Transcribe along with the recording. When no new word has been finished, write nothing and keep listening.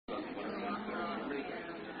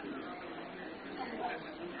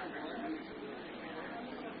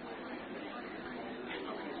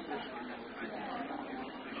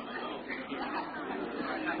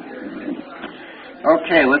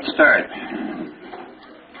Okay, let's start.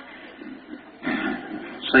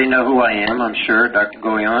 So you know who I am, I'm sure, Dr.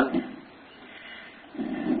 Goyon.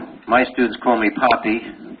 My students call me Poppy.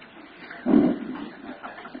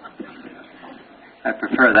 I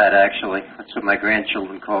prefer that, actually. That's what my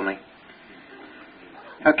grandchildren call me.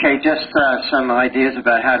 Okay, just some ideas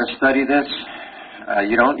about how to study this.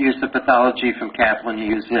 You don't use the pathology from Kaplan,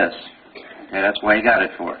 you use this. Okay, that's why you got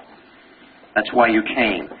it for. That's why you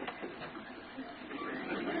came.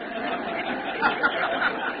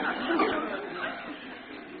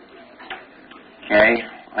 Okay,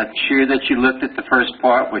 I'm sure that you looked at the first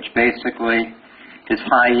part, which basically is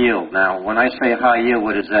high yield. Now, when I say high yield,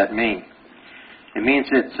 what does that mean? It means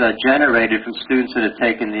it's generated from students that have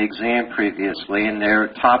taken the exam previously and their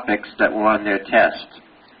topics that were on their test.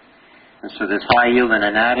 And so there's high yield in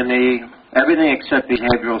anatomy, everything except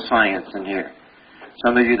behavioral science in here.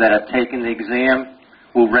 Some of you that have taken the exam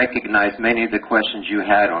will recognize many of the questions you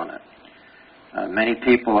had on it. Many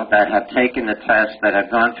people that have taken the test that have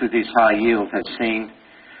gone through these high yields have seen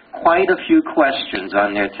quite a few questions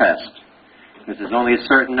on their test. Because there's only a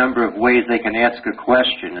certain number of ways they can ask a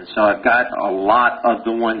question, and so I've got a lot of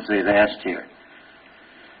the ones they've asked here.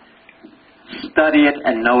 Study it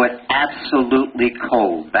and know it absolutely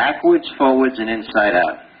cold, backwards, forwards, and inside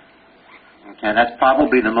out. Okay, that's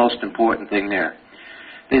probably the most important thing there.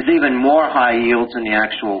 There's even more high yields in the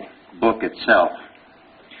actual book itself.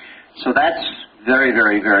 So that's very,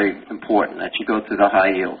 very, very important that you go through the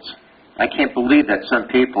high yields. I can't believe that some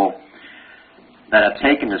people that have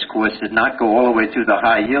taken this course did not go all the way through the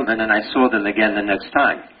high yield, and then I saw them again the next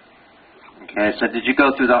time. Okay, I said, did you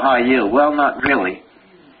go through the high yield? Well, not really.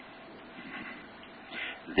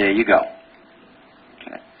 There you go.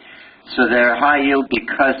 Okay. So they're high yield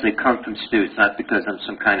because they come from students, not because I'm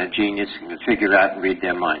some kind of genius who can figure out and read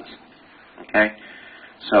their minds. Okay?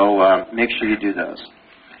 So make sure you do those.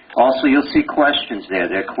 Also, you'll see questions there.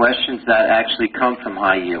 There are questions that actually come from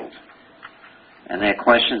high yield. And there are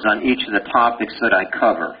questions on each of the topics that I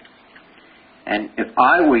cover. And if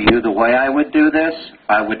I were you, the way I would do this,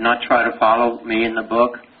 I would not try to follow me in the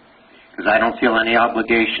book, because I don't feel any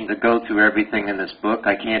obligation to go through everything in this book.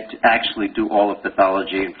 I can't actually do all of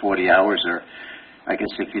pathology in 40 hours, or I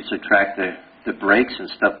guess if you subtract the breaks and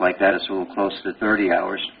stuff like that, it's a little closer to 30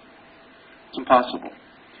 hours. It's impossible.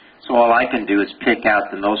 So all I can do is pick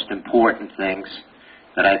out the most important things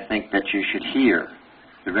that I think that you should hear.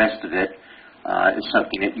 The rest of it is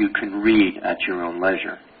something that you can read at your own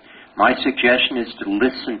leisure. My suggestion is to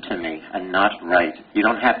listen to me and not write. You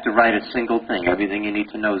don't have to write a single thing. Everything you need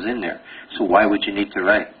to know is in there. So why would you need to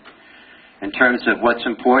write? In terms of what's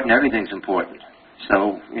important, everything's important.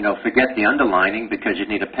 So, forget the underlining because you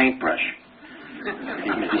need a paintbrush.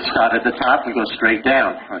 You start at the top and go straight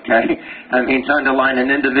down, okay? I mean, to underline an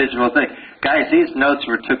individual thing. Guys, these notes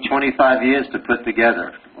took 25 years to put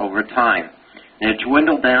together over time. They're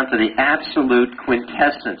dwindled down to the absolute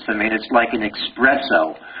quintessence. I mean, it's like an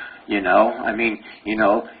espresso, I mean,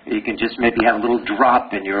 you can just maybe have a little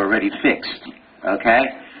drop and you're already fixed, okay?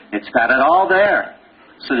 It's got it all there.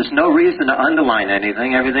 So there's no reason to underline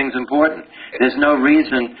anything. Everything's important. There's no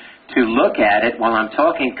reason to look at it while I'm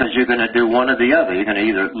talking because you're going to do one or the other. You're going to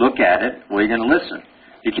either look at it or you're going to listen.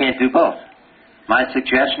 You can't do both. My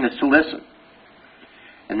suggestion is to listen.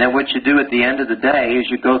 And then what you do at the end of the day is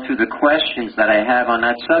you go through the questions that I have on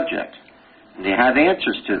that subject. And you have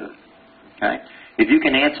answers to them. Okay? If you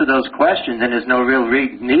can answer those questions, then there's no real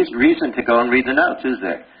reason to go and read the notes, is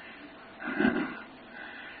there?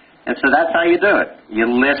 And so that's how you do it. You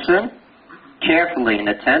listen carefully and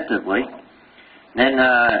attentively. Then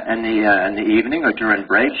in the evening or during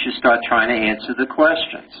breaks, you start trying to answer the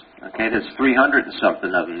questions. Okay, there's 300 and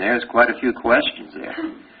something of them there. There's quite a few questions there.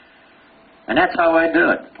 And that's how I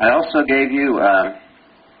do it. I also gave you,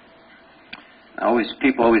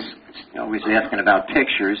 people always asking about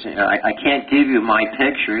pictures. I can't give you my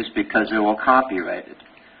pictures because they're all copyrighted.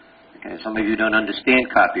 Okay, some of you don't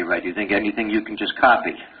understand copyright. You think anything you can just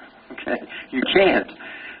copy. Okay, you can't.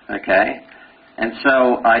 Okay. And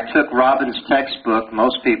so I took Robin's textbook.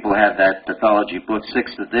 Most people have that pathology book,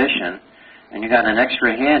 6th edition, and you got an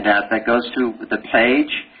extra handout that goes through the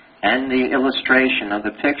page and the illustration of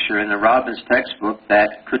the picture in the Robin's textbook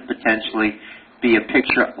that could potentially be a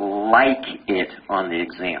picture like it on the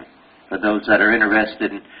exam. For those that are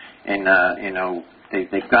interested in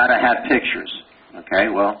they've got to have pictures. Okay,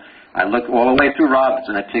 well, I looked all the way through Robin's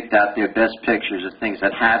and I picked out their best pictures of things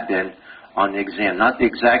that have been on the exam. Not the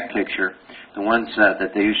exact picture. The ones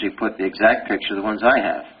that they usually put the exact picture, the ones I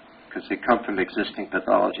have, because they come from existing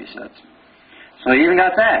pathology sets. So you even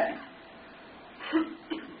got that.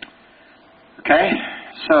 Okay,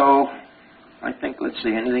 so I think, let's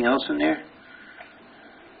see, anything else in there?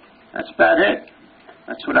 That's about it.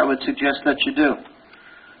 That's what I would suggest that you do.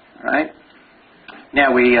 All right?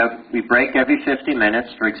 Now, we break every 50 minutes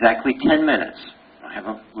for exactly 10 minutes. I have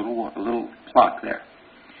a little clock there.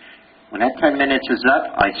 When that 10 minutes is up,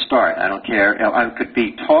 I start. I don't care. I could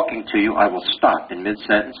be talking to you. I will stop in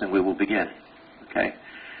mid-sentence, and we will begin. Okay?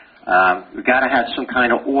 We've got to have some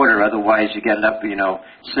kind of order. Otherwise, you get up,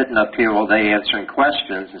 sitting up here all day answering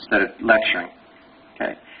questions instead of lecturing.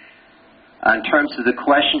 Okay? In terms of the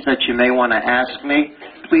questions that you may want to ask me,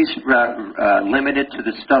 please limit it to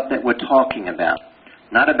the stuff that we're talking about.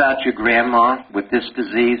 Not about your grandma with this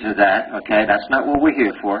disease or that. Okay? That's not what we're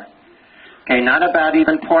here for. Okay, not about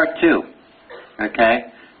even part 2, okay?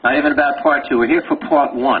 Not even about part 2. We're here for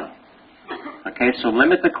part 1, okay? So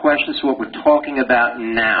limit the questions to what we're talking about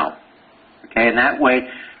now, okay? And that way,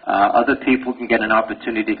 other people can get an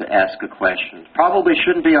opportunity to ask a question. Probably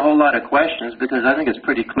shouldn't be a whole lot of questions because I think it's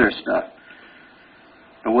pretty clear stuff.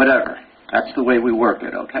 But whatever. That's the way we work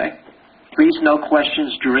it, okay? Please, no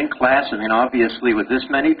questions during class. I mean, obviously, with this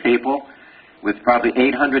many people, with probably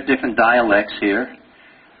 800 different dialects here,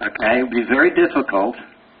 okay, it would be very difficult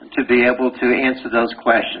to be able to answer those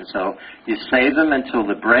questions. So you save them until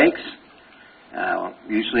the breaks.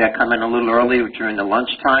 Usually I come in a little early during the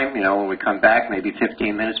lunchtime, when we come back, maybe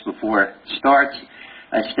 15 minutes before it starts.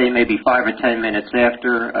 I stay maybe 5 or 10 minutes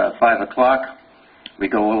after 5 o'clock. We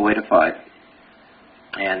go all the way to 5.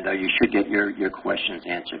 And you should get your questions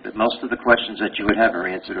answered. But most of the questions that you would have are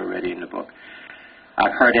answered already in the book.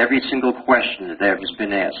 I've heard every single question that there has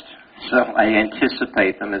been asked. So I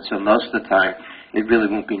anticipate them, and so most of the time, it really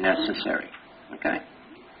won't be necessary. Okay?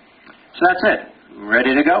 So that's it.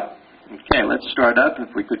 Ready to go? Okay, let's start up. If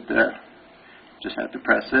we could just have to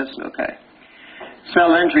press this. Okay.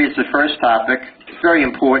 Cell injury is the first topic. Very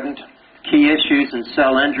important. Key issues in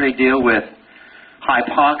cell injury deal with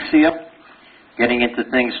hypoxia, getting into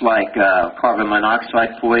things like carbon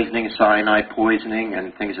monoxide poisoning, cyanide poisoning,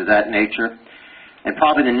 and things of that nature. And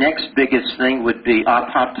probably the next biggest thing would be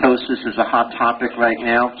apoptosis is a hot topic right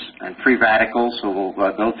now, and free radicals, so we'll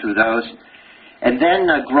go through those. And then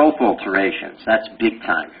growth alterations, that's big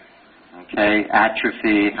time. Okay,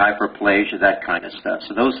 atrophy, hyperplasia, that kind of stuff.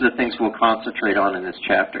 So those are the things we'll concentrate on in this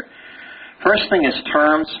chapter. First thing is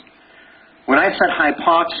terms. When I said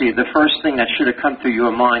hypoxia, the first thing that should have come through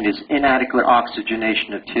your mind is inadequate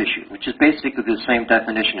oxygenation of tissue, which is basically the same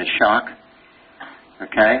definition as shock.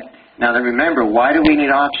 Okay? Now then remember, why do we need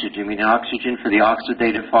oxygen? We need oxygen for the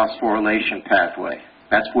oxidative phosphorylation pathway.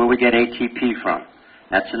 That's where we get ATP from.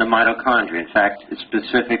 That's in the mitochondria. In fact, it's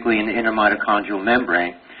specifically in the inner mitochondrial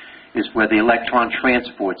membrane is where the electron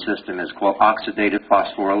transport system is called oxidative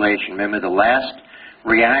phosphorylation. Remember, the last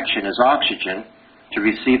reaction is oxygen to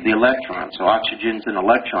receive the electron. So oxygen's an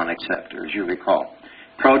electron acceptor, as you recall.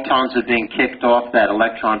 Protons are being kicked off that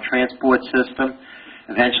electron transport system,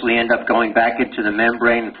 eventually end up going back into the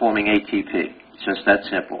membrane and forming ATP. It's just that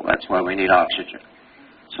simple. That's why we need oxygen.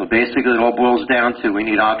 So basically it all boils down to we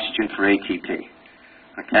need oxygen for ATP.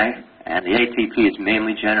 Okay? And the ATP is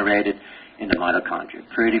mainly generated in the mitochondria.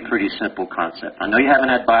 Pretty simple concept. I know you haven't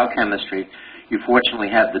had biochemistry. You fortunately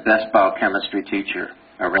have the best biochemistry teacher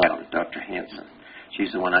around, Dr. Hansen.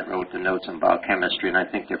 She's the one that wrote the notes on biochemistry, and I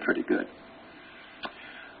think they're pretty good.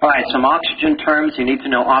 All right, some oxygen terms. You need to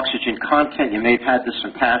know oxygen content. You may have had this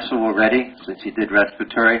from PASO already, since you did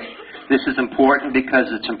respiratory. This is important because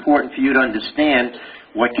it's important for you to understand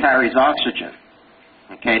what carries oxygen.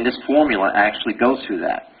 Okay, and this formula actually goes through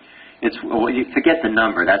that. Well, you forget the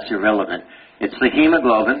number. That's irrelevant. It's the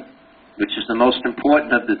hemoglobin, which is the most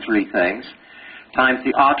important of the three things, times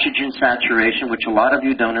the oxygen saturation, which a lot of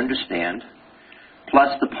you don't understand, plus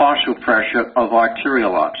the partial pressure of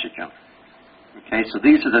arterial oxygen. Okay, so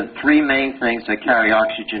these are the three main things that carry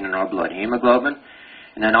oxygen in our blood. Hemoglobin,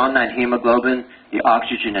 and then on that hemoglobin, the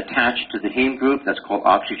oxygen attached to the heme group, that's called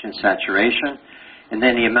oxygen saturation, and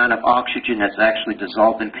then the amount of oxygen that's actually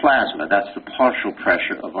dissolved in plasma, that's the partial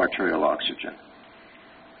pressure of arterial oxygen.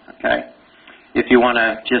 Okay? If you want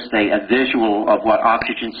just a visual of what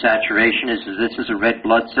oxygen saturation is, this is a red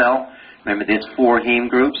blood cell. Remember, there's 4 heme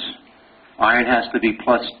groups. Iron has to be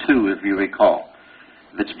 +2, if you recall.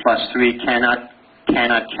 If it's +3,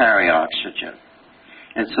 cannot carry oxygen.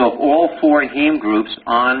 And so if all 4 heme groups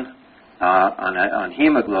on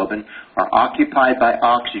hemoglobin are occupied by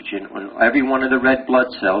oxygen, on every one of the red blood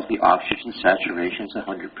cells, the oxygen saturation is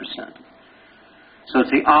 100%. So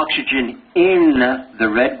it's the oxygen in the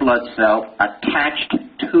red blood cell attached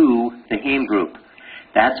to the heme group.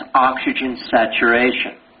 That's oxygen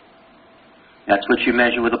saturation. That's what you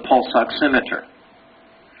measure with a pulse oximeter.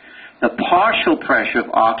 The partial pressure of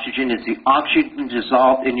oxygen is the oxygen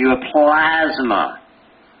dissolved in your plasma.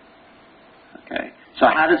 Okay. So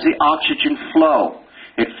how does the oxygen flow?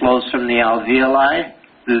 It flows from the alveoli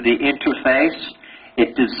through the interface.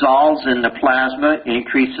 It dissolves in the plasma,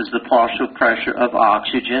 increases the partial pressure of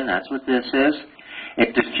oxygen. That's what this is.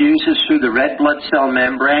 It diffuses through the red blood cell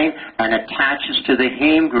membrane and attaches to the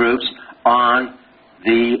heme groups on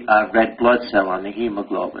the red blood cell, on the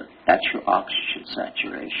hemoglobin. That's your oxygen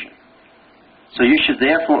saturation. So you should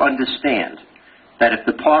therefore understand that if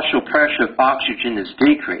the partial pressure of oxygen is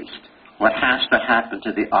decreased, what has to happen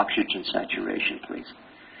to the oxygen saturation, please?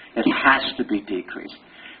 It has to be decreased.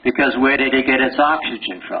 Because where did it get its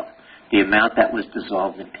oxygen from? The amount that was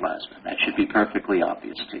dissolved in plasma. That should be perfectly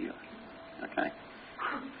obvious to you. Okay?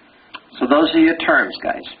 So those are your terms,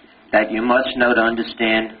 guys, that you must know to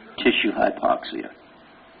understand tissue hypoxia.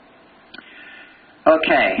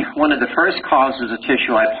 Okay, one of the first causes of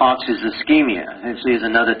tissue hypoxia is ischemia. This is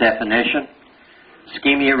another definition.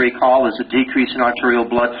 Ischemia, recall, is a decrease in arterial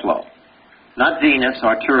blood flow. Not venous,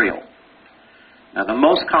 arterial. Now, the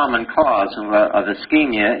most common cause of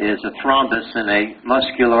ischemia is a thrombus in a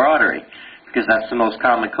muscular artery, because that's the most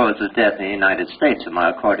common cause of death in the United States, a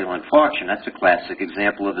myocardial infarction. That's a classic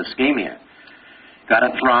example of ischemia. Got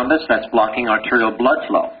a thrombus that's blocking arterial blood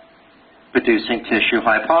flow, producing tissue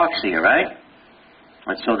hypoxia, right?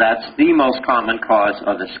 And so that's the most common cause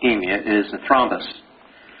of ischemia, is a thrombus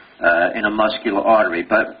in a muscular artery.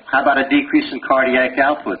 But how about a decrease in cardiac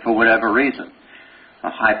output for whatever reason? A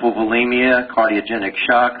hypovolemia, cardiogenic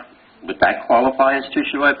shock, would that qualify as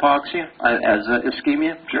tissue hypoxia, as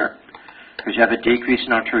ischemia? Sure, because you have a decrease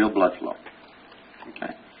in arterial blood flow.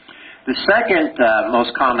 Okay. The second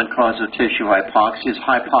most common cause of tissue hypoxia is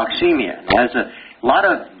hypoxemia. There's a lot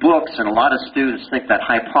of books and a lot of students think that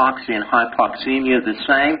hypoxia and hypoxemia are the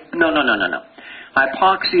same. No.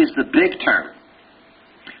 Hypoxia is the big term.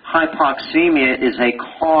 Hypoxemia is a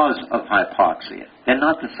cause of hypoxia. They're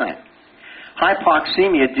not the same.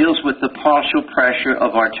 Hypoxemia deals with the partial pressure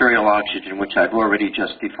of arterial oxygen, which I've already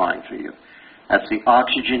just defined for you. That's the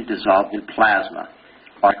oxygen dissolved in plasma,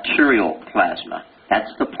 arterial plasma.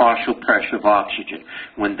 That's the partial pressure of oxygen.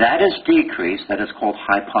 When that is decreased, that is called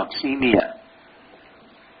hypoxemia.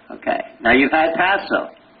 Okay. Now, you've had Paso.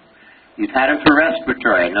 You've had him for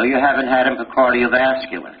respiratory. I know you haven't had him for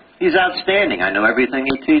cardiovascular. He's outstanding. I know everything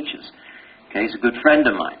he teaches. Okay, he's a good friend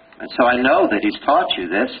of mine. And so I know that he's taught you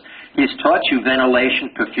this. He's taught you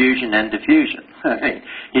ventilation, perfusion, and diffusion.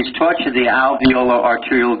 He's taught you the alveolar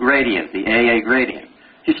arterial gradient, the AA gradient.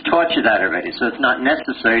 He's taught you that already, so it's not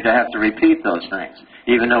necessary to have to repeat those things,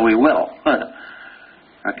 even though we will.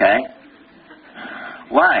 Okay?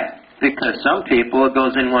 Why? Because some people, it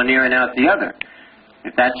goes in one ear and out the other.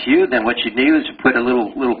 If that's you, then what you do is you put a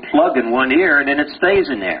little plug in one ear, and then it stays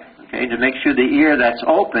in there. Okay? To make sure the ear that's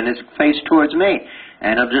open is faced towards me,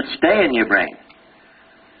 and it'll just stay in your brain.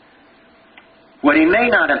 What he may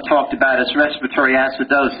not have talked about is respiratory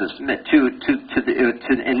acidosis in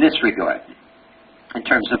this regard, in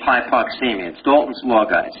terms of hypoxemia. It's Dalton's law,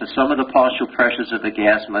 guys. So some of the partial pressures of the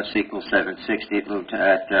gas must equal 760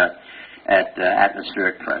 at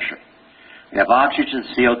atmospheric pressure. We have oxygen,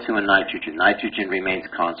 CO2, and nitrogen. Nitrogen remains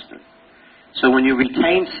constant. So when you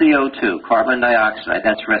retain CO2, carbon dioxide,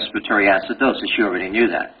 that's respiratory acidosis. You already knew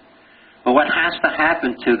that. But what has to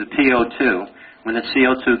happen to the PO2 when the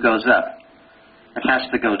CO2 goes up? It has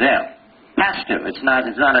to go down. Has to. It's not,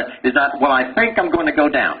 well, I think I'm going to go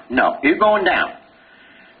down. No, you're going down.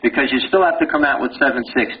 Because you still have to come out with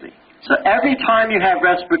 760. So every time you have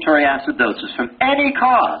respiratory acidosis from any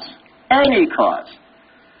cause,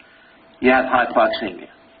 you have hypoxemia.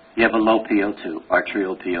 You have a low PO2,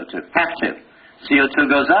 arterial PO2. Have to. CO2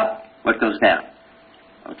 goes up, what goes down?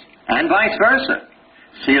 And vice versa.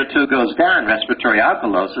 CO2 goes down, respiratory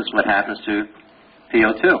alkalosis, what happens to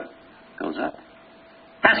PO2? Goes up.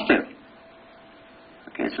 Has to.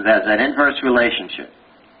 Okay, so there's that inverse relationship.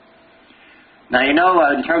 Now, you know,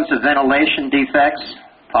 in terms of ventilation defects,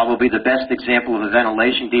 probably the best example of a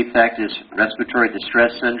ventilation defect is respiratory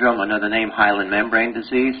distress syndrome, another name, hyaline membrane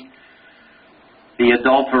disease. The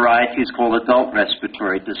adult variety is called adult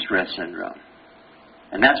respiratory distress syndrome.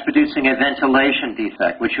 And that's producing a ventilation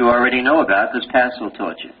defect, which you already know about because Paso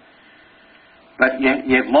taught you. But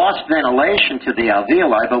you've lost ventilation to the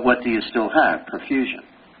alveoli, but what do you still have? Perfusion.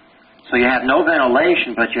 So you have no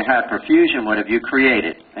ventilation, but you have perfusion. What have you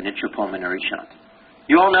created? An intrapulmonary shunt.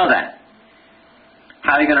 You all know that.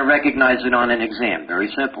 How are you going to recognize it on an exam?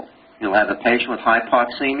 Very simple. You'll have a patient with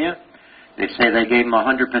hypoxemia. They say they gave him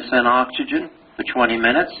 100% oxygen for 20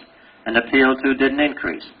 minutes, and the PO2 didn't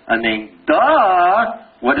increase. I mean, duh!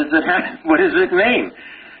 What does it mean?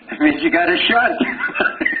 It means you got a shunt.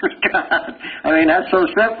 God. I mean, that's so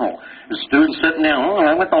simple. The student's sitting there,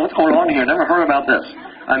 what's going on here? Never heard about this.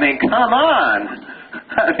 I mean, come on.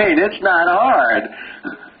 I mean, it's not hard.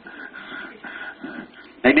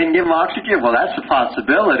 They didn't give them oxygen? Well, that's a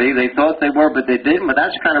possibility. They thought they were, but they didn't. But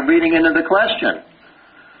that's kind of reading into the question.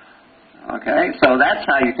 Okay, so that's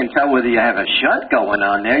how you can tell whether you have a shunt going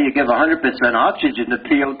on there. You give 100% oxygen, the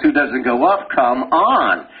PO2 doesn't go up. Come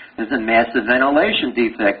on. There's a massive ventilation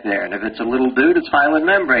defect there. And if it's a little dude, it's hyaline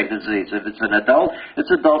membrane disease. If it's an adult,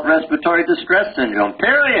 it's adult respiratory distress syndrome,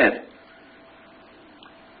 period.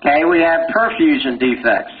 Okay, we have perfusion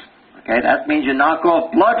defects. Okay, that means you knock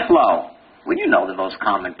off blood flow. Well, you know the most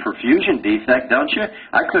common perfusion defect, don't you?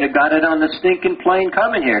 I could have got it on the stinking plane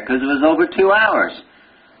coming here because it was over 2 hours.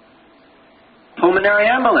 Pulmonary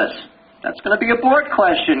embolus. That's going to be a board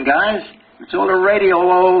question, guys. It's on the radio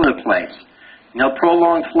all over the place. You know,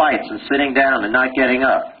 prolonged flights and sitting down and not getting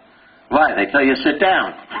up. Why? They tell you sit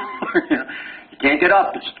down. You can't get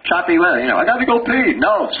up. It's choppy weather. You know, I got to go pee.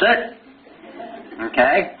 No, sit.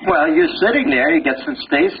 Okay? Well, you're sitting there. You get some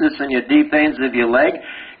stasis in your deep veins of your leg,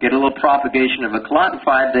 get a little propagation of a clot, and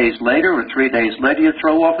 5 days later or 3 days later you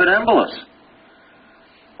throw off an embolus.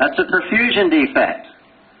 That's a perfusion defect.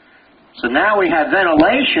 So now we have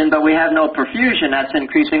ventilation, but we have no perfusion. That's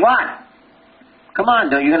increasing what? Come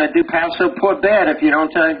on, you're going to do pass so poor bad if you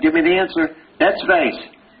don't give me the answer. Dead space.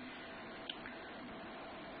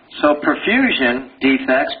 So perfusion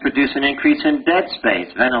defects produce an increase in dead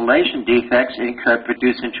space. Ventilation defects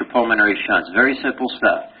produce intrapulmonary shunts. Very simple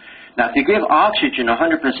stuff. Now, if you give oxygen,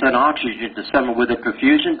 100% oxygen to someone with a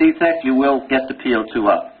perfusion defect, you will get the PO2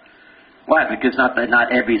 up. Why? Because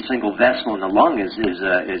not every single vessel in the lung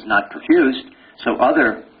is not perfused, so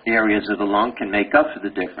other areas of the lung can make up for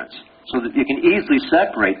the difference. So that you can easily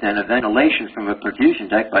separate then a ventilation from a perfusion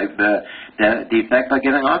defect by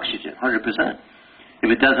giving oxygen, 100%. If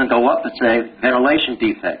it doesn't go up, it's a ventilation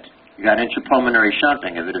defect. You got intrapulmonary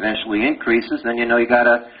shunting. If it eventually increases, then you know you got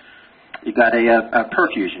a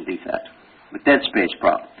perfusion defect, a dead space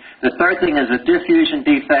problem. The third thing is a diffusion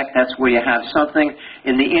defect. That's where you have something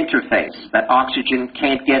in the interface that oxygen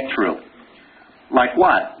can't get through. Like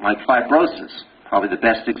what? Like fibrosis. Probably the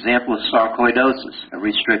best example is sarcoidosis, a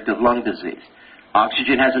restrictive lung disease.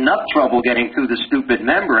 Oxygen has enough trouble getting through the stupid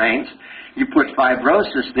membranes. You put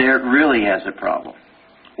fibrosis there, it really has a problem.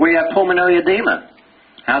 Where you have pulmonary edema.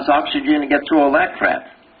 How's oxygen to get through all that crap?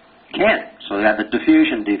 Can't. So you have a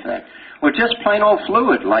diffusion defect. Or just plain old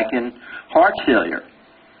fluid, like in heart failure.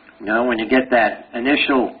 You know, when you get that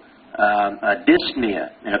initial dyspnea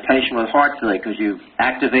in a patient with heart failure because you've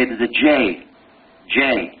activated the J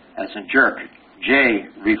as in jerk, J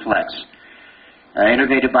reflex,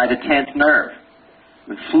 innervated by the 10th nerve.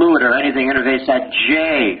 With fluid or anything innervates that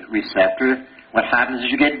J receptor, what happens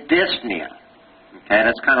is you get dyspnea. Okay,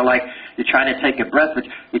 that's kind of like you're trying to take a breath, but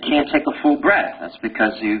you can't take a full breath. That's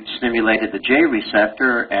because you stimulated the J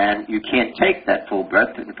receptor and you can't take that full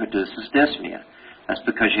breath and it produces dyspnea. That's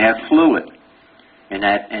because you have fluid in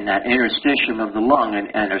that interstitium of the lung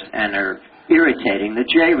and are irritating the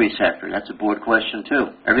J receptor. That's a board question too.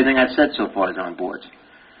 Everything I've said so far is on boards.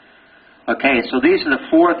 Okay, so these are the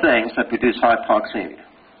 4 things that produce hypoxemia.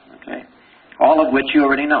 Okay, all of which you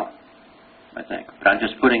already know, I think. But I'm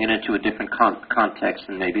just putting it into a different context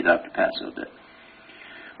than maybe Dr. Passo did.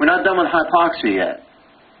 We're not done with hypoxia yet.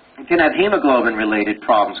 You can have hemoglobin-related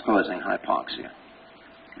problems causing hypoxia.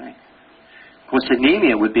 Okay. Of course,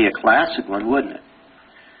 anemia would be a classic one, wouldn't it?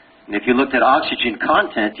 And if you looked at oxygen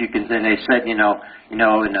content, then they said,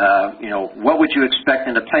 what would you expect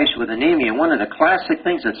in a patient with anemia? And one of the classic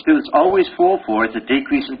things that students always fall for is a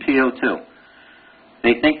decrease in PO2.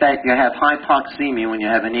 They think that you have hypoxemia when you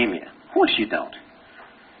have anemia. Of course you don't.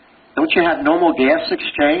 Don't you have normal gas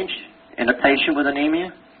exchange in a patient with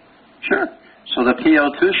anemia? Sure. So the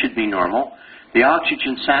PO2 should be normal. The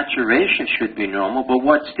oxygen saturation should be normal, but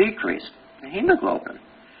what's decreased? The hemoglobin.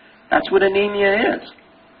 That's what anemia is.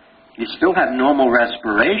 You still have normal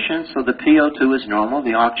respiration, so the PO2 is normal,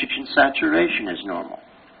 the oxygen saturation is normal.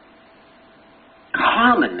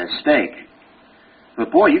 Common mistake.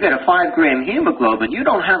 But boy, you got a 5-gram hemoglobin, you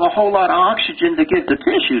don't have a whole lot of oxygen to give the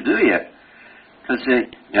tissue, do you? Because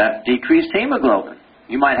you have decreased hemoglobin.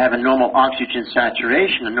 You might have a normal oxygen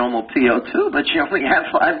saturation, a normal PO2, but you only have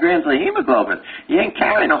 5 grams of hemoglobin. You ain't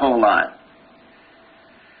carrying a whole lot.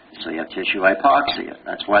 So you have tissue hypoxia.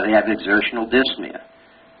 That's why they have exertional dyspnea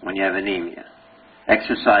when you have anemia.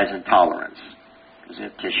 Exercise intolerance, because you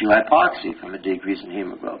have tissue hypoxia from a decrease in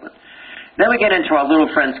hemoglobin. Then we get into our little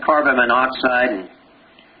friends carbon monoxide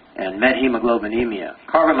and methemoglobinemia.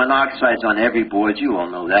 Carbon monoxide's on every board, you all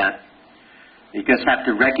know that. You just have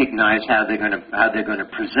to recognize how they're going to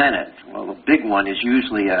present it. Well, the big one is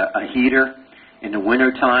usually a heater in the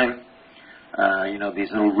wintertime.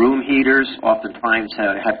 These little room heaters oftentimes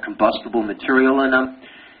have combustible material in them,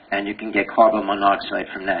 and you can get carbon monoxide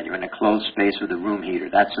from that. You're in a closed space with a room heater.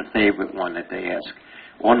 That's a favorite one that they ask.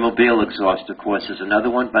 Automobile exhaust, of course, is another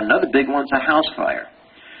one, but another big one's a house fire.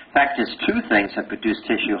 In fact, there's two things that produce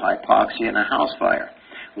tissue hypoxia in a house fire.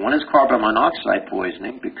 One is carbon monoxide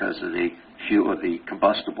poisoning because of the fuel of the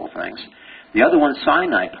combustible things. The other one's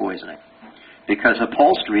cyanide poisoning because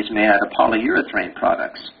upholstery is made out of polyurethane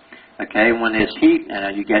products. Okay, when there's heat,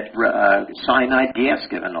 you get cyanide gas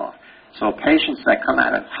given off. So patients that come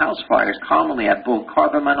out of house fires commonly have both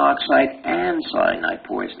carbon monoxide and cyanide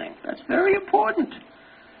poisoning. That's very important.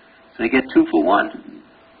 So you get 2 for 1.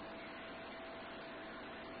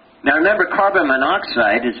 Now remember, carbon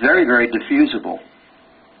monoxide is very, very diffusible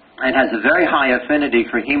and has a very high affinity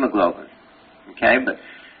for hemoglobin. Okay, but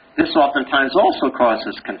this oftentimes also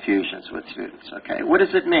causes confusions with students. Okay, what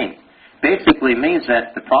does it mean? Basically means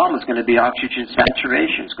that the problem is going to be oxygen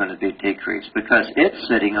saturation is going to be decreased because it's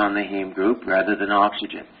sitting on the heme group rather than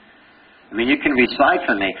oxygen. I mean, you can recite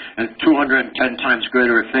for me 210 times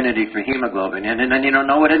greater affinity for hemoglobin, and then you don't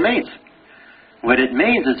know what it means. What it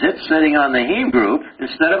means is it's sitting on the heme group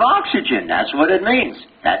instead of oxygen. That's what it means.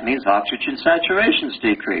 That means oxygen saturation is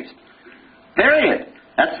decreased. Period.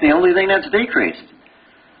 That's the only thing that's decreased.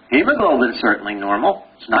 Hemoglobin is certainly normal.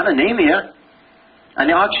 It's not anemia. And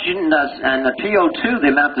the oxygen and the PO2,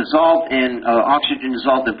 the amount dissolved in oxygen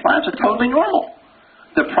dissolved in plasma, is totally normal.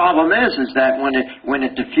 The problem is that when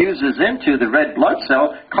it diffuses into the red blood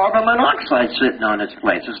cell, carbon monoxide is sitting on its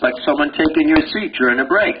place. It's like someone taking your seat during a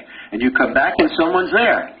break, and you come back and someone's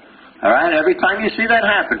there. All right. Every time you see that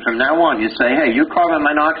happen, from now on, you say, "Hey, you're carbon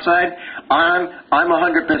monoxide. I'm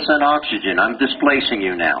 100% oxygen. I'm displacing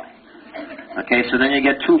you now." Okay. So then you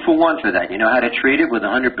get 2 for 1 for that. You know how to treat it with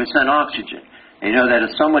 100% oxygen. You know that if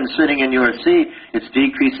someone's sitting in your seat, it's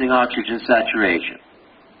decreasing oxygen saturation.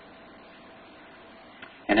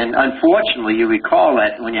 And then, unfortunately, you recall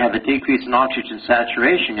that when you have a decrease in oxygen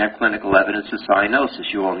saturation, you have clinical evidence of cyanosis.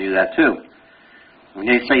 You all knew that, too. When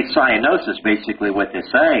they say cyanosis, basically what they're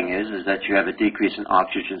saying is that you have a decrease in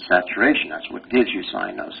oxygen saturation. That's what gives you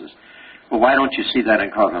cyanosis. Well, why don't you see that in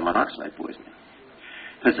carbon monoxide poisoning?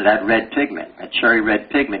 Because of that red pigment. That cherry red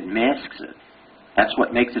pigment masks it. That's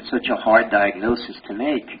what makes it such a hard diagnosis to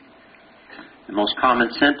make. The most common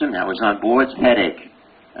symptom that was on board is headache.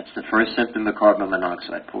 That's the first symptom of carbon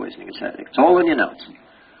monoxide poisoning is headache. It's all in your notes.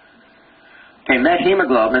 Okay,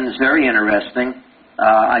 methemoglobin is very interesting.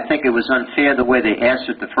 I think it was unfair the way they asked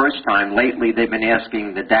it the first time. Lately, they've been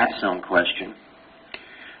asking the DAT zone question.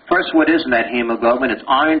 First, what is methemoglobin? It's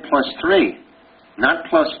iron plus 3, not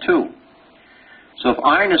plus 2. So if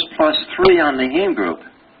iron is plus 3 on the heme group,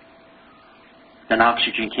 then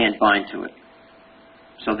oxygen can't bind to it.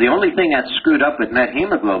 So the only thing that's screwed up with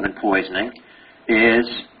methemoglobin poisoning is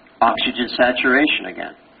oxygen saturation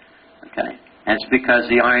again. Okay? And it's because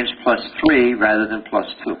the iron's plus 3 rather than plus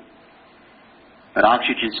 2. But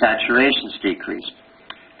oxygen saturation is decreased.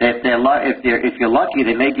 If you're lucky,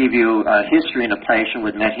 they may give you a history in a patient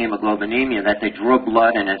with methemoglobinemia that they draw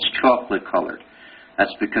blood and it's chocolate colored.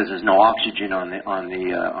 That's because there's no oxygen on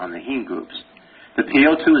the heme groups. The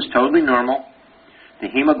PO2 is totally normal. The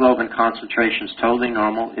hemoglobin concentration is totally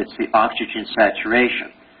normal. It's the oxygen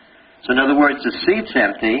saturation. So in other words, the seat's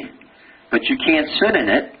empty, but you can't sit in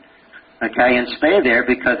it, okay, and stay there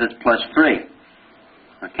because it's plus 3,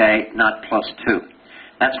 okay, not plus 2.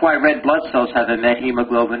 That's why red blood cells have a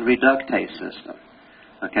methemoglobin reductase system.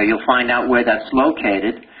 Okay, you'll find out where that's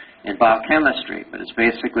located in biochemistry, but it's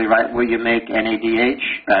basically right where you make NADH,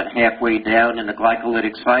 about halfway down in the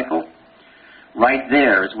glycolytic cycle. Right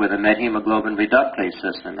there is where the methemoglobin reductase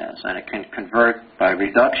system is, and it can convert by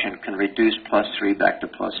reduction, can reduce plus 3 back to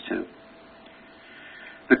plus 2.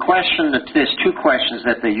 The question, there's 2 questions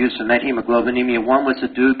that they use for methemoglobinemia. One was a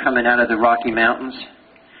dude coming out of the Rocky Mountains,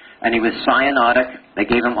 and he was cyanotic. They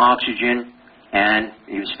gave him oxygen, and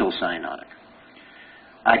he was still cyanotic.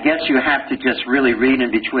 I guess you have to just really read in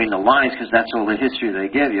between the lines, because that's all the history they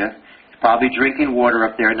give you. Probably drinking water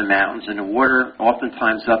up there in the mountains, and the water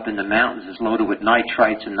oftentimes up in the mountains is loaded with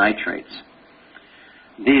nitrites and nitrates.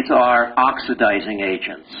 These are oxidizing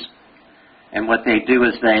agents, and what they do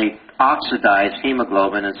is they oxidize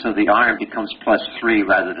hemoglobin, and so the iron becomes plus 3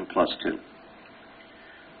 rather than plus 2.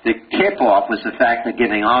 The tip-off was the fact that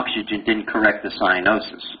giving oxygen didn't correct the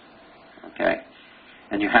cyanosis, okay?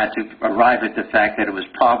 And you had to arrive at the fact that it was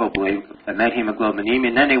probably a methemoglobinemia,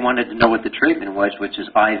 and then they wanted to know what the treatment was, which is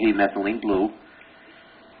IV methylene blue.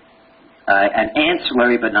 An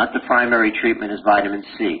ancillary but not the primary treatment is vitamin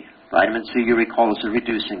C. Vitamin C, you recall, is a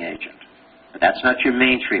reducing agent. But that's not your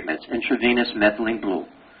main treatment. It's intravenous methylene blue.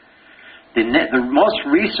 The most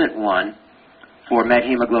recent one for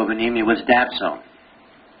methemoglobinemia was Dapsone.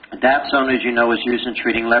 Dapsone, as you know, is used in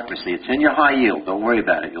treating leprosy. It's in your high yield. Don't worry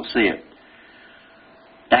about it. You'll see it.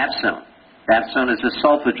 Dapsone. Dapsone is a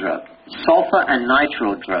sulfa drug. Sulfa and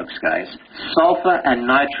nitro drugs, guys. Sulfa and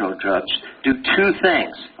nitro drugs do two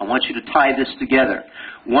things. I want you to tie this together.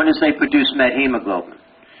 One is they produce methemoglobin.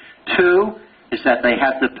 Two is that they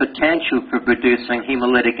have the potential for producing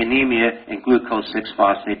hemolytic anemia and glucose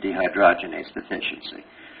 6-phosphate dehydrogenase deficiency.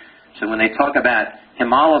 So when they talk about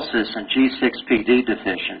hemolysis and G6PD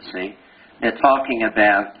deficiency, they're talking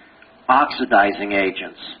about oxidizing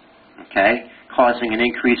agents, okay, causing an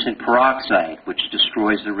increase in peroxide, which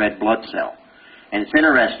destroys the red blood cell. And it's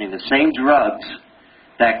interesting, the same drugs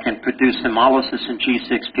that can produce hemolysis and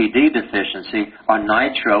G6PD deficiency are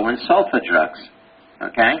nitro and sulfa drugs,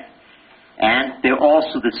 okay? And they're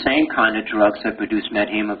also the same kind of drugs that produce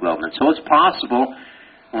methemoglobin. So it's possible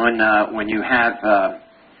when you have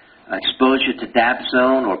exposure to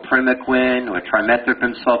Dapsone or Primaquine or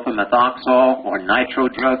trimethoprim sulfamethoxal or nitro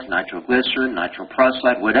drugs, nitroglycerin,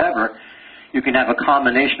 nitroprusside, whatever, you can have a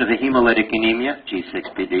combination of a hemolytic anemia,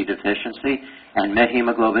 G6PD deficiency, and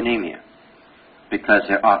methemoglobinemia because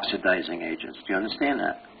they're oxidizing agents. Do you understand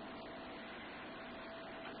that?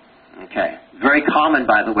 Okay. Very common,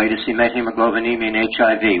 by the way, to see methemoglobinemia in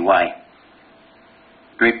HIV. Why?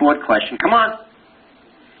 Great board question. Come on.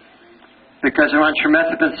 Because they're on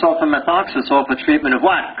trimethoprim sulfamethoxazole for treatment of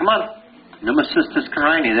what? Come on. Pneumocystis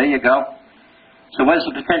carinii. There you go. So what is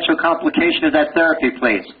the potential complication of that therapy,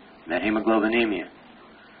 please? Methemoglobinemia.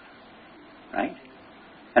 Right?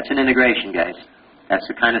 That's an integration, guys. That's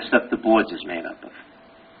the kind of stuff the boards is made up of.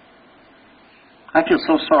 I feel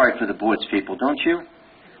so sorry for the boards people, don't you?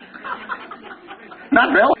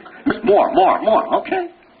 Not really. More. Okay.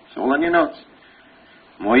 It's all in your notes.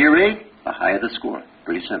 The more you read, the higher the score.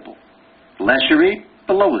 Pretty simple. The less you read,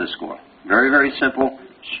 the lower the score. Very, very simple.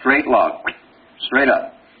 Straight log. Straight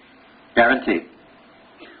up. Guaranteed.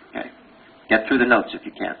 Okay. Get through the notes if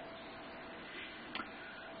you can.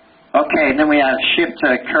 Okay, and then we have shift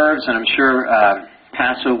curves, and I'm sure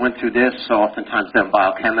Paso went through this, so oftentimes done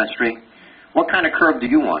biochemistry. What kind of curve do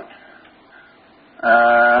you want?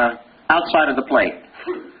 Outside of the plate.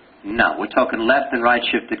 No, we're talking left and right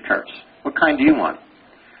shifted curves. What kind do you want?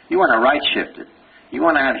 You want a right shifted. You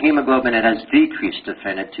want to have hemoglobin that has decreased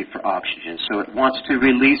affinity for oxygen, so it wants to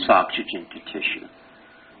release oxygen to tissue.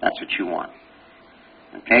 That's what you want.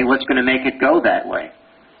 Okay, what's going to make it go that way?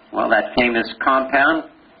 Well, that famous compound,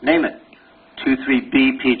 name it,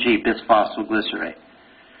 2,3-BPG, bisphosphoglycerate.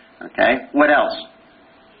 Okay, what else?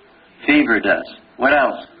 Fever does. What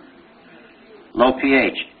else? Low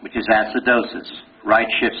pH, which is acidosis. Right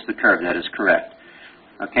shifts the curve, that is correct.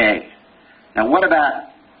 Okay, now what about,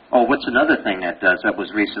 what's another thing that does that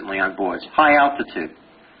was recently on boards? High altitude.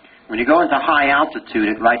 When you go into high altitude,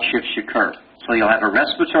 it right shifts your curve. So you'll have a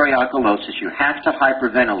respiratory alkalosis. You have to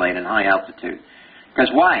hyperventilate in high altitude.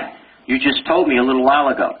 Because why? You just told me a little while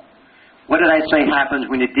ago. What did I say happens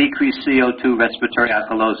when you decrease CO2 respiratory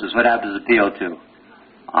alkalosis? What happens to PO2?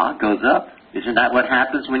 It goes up. Isn't that what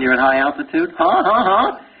happens when you're at high altitude?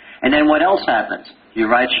 And then what else happens? You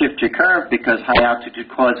right shift your curve because high altitude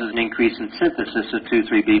causes an increase in synthesis of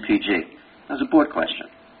 2,3-BPG. That was a board question.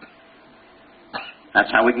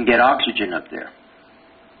 That's how we can get oxygen up there.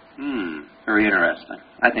 Very interesting.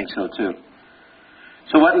 I think so too.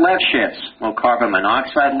 So what left shifts? Well, carbon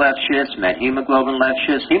monoxide left shifts, methemoglobin left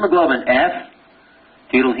shifts, hemoglobin F,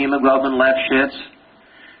 fetal hemoglobin left shifts,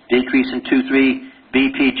 decrease in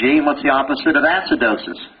 2,3-BPG, and what's the opposite of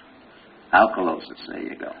acidosis? Alkalosis, there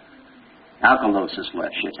you go. Alkalosis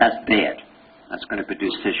left shifts, that's bad. That's going to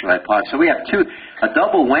produce tissue hypoxia. So we have a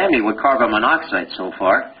double whammy with carbon monoxide so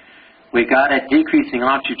far. We got it decreasing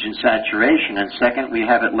oxygen saturation, and second, we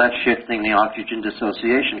have it left shifting the oxygen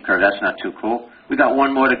dissociation curve. That's not too cool. We got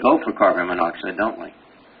one more to go for carbon monoxide, don't we?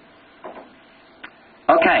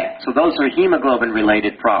 Okay, so those are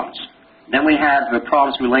hemoglobin-related problems. Then we have the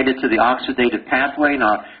problems related to the oxidative pathway.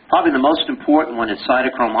 Now, probably the most important one is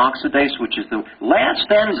cytochrome oxidase, which is the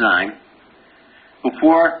last enzyme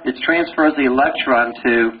before it transfers the electron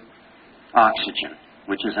to oxygen,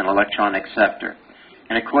 which is an electron acceptor.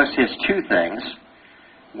 And of course, there's two things.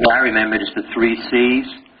 What I remembered is the 3 C's.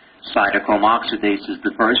 Cytochrome oxidase is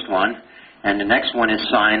the first one. And the next one is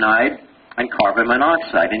cyanide and carbon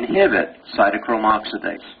monoxide. Inhibit cytochrome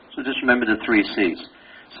oxidase. So just remember the 3 C's.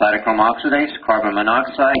 Cytochrome oxidase, carbon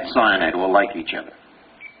monoxide, cyanide all like each other.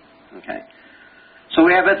 Okay. So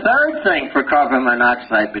we have a third thing for carbon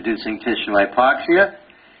monoxide producing tissue hypoxia.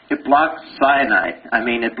 It blocks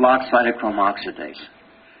it blocks cytochrome oxidase.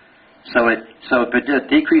 So it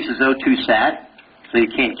decreases O2 sat, so you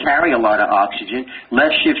can't carry a lot of oxygen.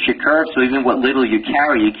 Less shifts your curve, so even what little you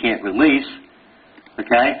carry, you can't release.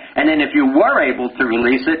 Okay? And then if you were able to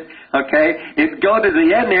release it, okay, it'd go to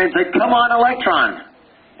the end there and say, come on, electron.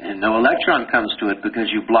 And no electron comes to it because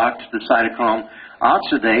you blocked the cytochrome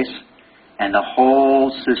oxidase, and the whole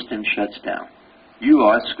system shuts down. You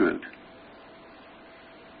are screwed.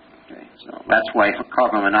 Okay, so that's why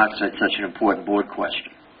carbon monoxide is such an important board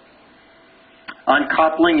question.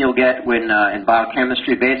 Uncoupling you'll get when in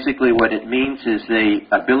biochemistry. Basically what it means is the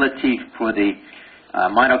ability for the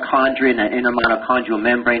mitochondria and the inner mitochondrial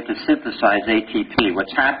membrane to synthesize ATP.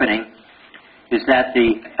 What's happening is that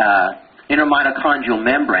the inner mitochondrial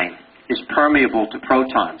membrane is permeable to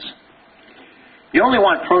protons. You only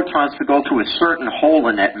want protons to go through a certain hole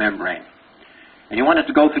in that membrane. And you want it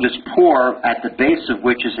to go through this pore at the base of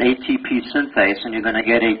which is ATP synthase, and you're going to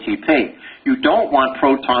get ATP. You don't want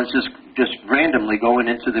protons just randomly going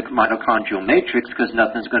into the mitochondrial matrix because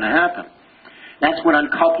nothing's going to happen. That's what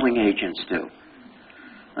uncoupling agents do.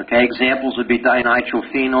 Okay, examples would be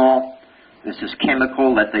dinitrophenol. This is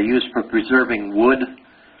chemical that they use for preserving wood.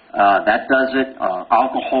 That does it.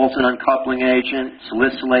 Alcohol's an uncoupling agent.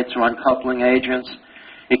 Salicylates are uncoupling agents.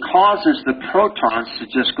 It causes the protons to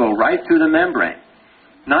just go right through the membrane.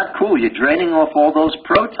 Not cool. You're draining off all those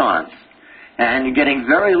protons, and you're getting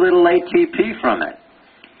very little ATP from it.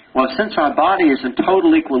 Well, since our body is in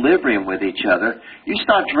total equilibrium with each other, you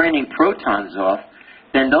start draining protons off,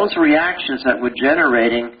 then those reactions that were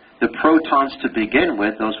generating the protons to begin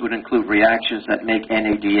with, those would include reactions that make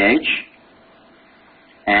NADH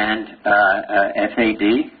and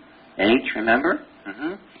FADH, remember?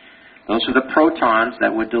 Those are the protons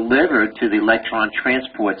that were delivered to the electron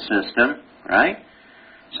transport system, right?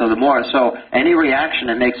 So any reaction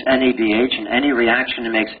that makes NADH and any reaction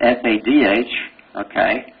that makes FADH,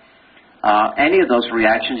 okay, any of those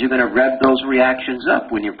reactions, you're going to rev those reactions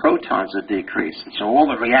up when your protons are decreased. And so all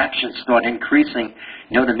the reactions start increasing,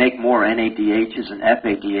 to make more NADHs and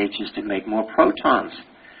FADHs to make more protons.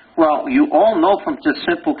 Well, you all know from just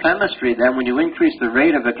simple chemistry that when you increase the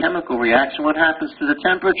rate of a chemical reaction, what happens to the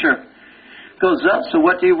temperature? It goes up. So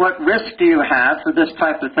what risk do you have for this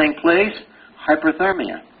type of thing, please?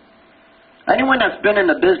 Hyperthermia. Anyone that's been in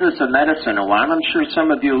the business of medicine a while, and I'm sure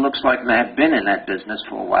some of you looks like may have been in that business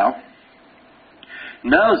for a while,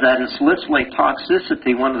 knows that in salicylate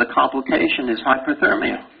toxicity, one of the complications is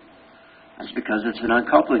hyperthermia. That's because it's an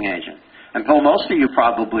uncoupling agent. And most of you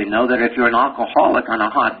probably know that if you're an alcoholic on a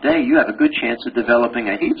hot day, you have a good chance of developing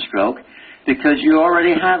a heat stroke because you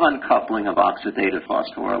already have uncoupling of oxidative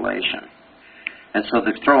phosphorylation. And so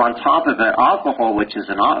to throw on top of it alcohol, which is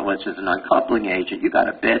an uncoupling agent, you've got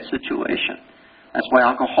a bad situation. That's why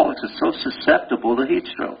alcoholics are so susceptible to heat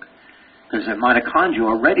stroke, because their mitochondria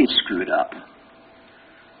are already screwed up.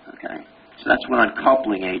 Okay, so that's what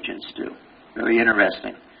uncoupling agents do. Very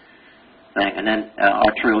interesting thing. And then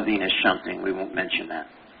arterial venous shunting, we won't mention that.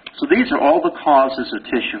 So these are all the causes of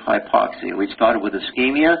tissue hypoxia. We started with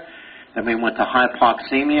ischemia, then we went to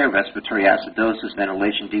hypoxemia, respiratory acidosis,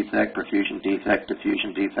 ventilation defect, perfusion defect,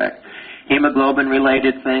 diffusion defect,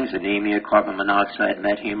 hemoglobin-related things, anemia, carbon monoxide,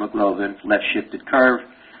 methemoglobin, left-shifted curve,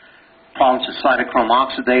 problems with cytochrome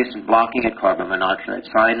oxidase and blocking it, carbon monoxide,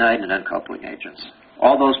 cyanide, and uncoupling agents.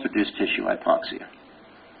 All those produce tissue hypoxia.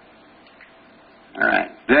 All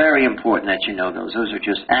right, very important that you know those. Those are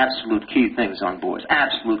just absolute key things on boards,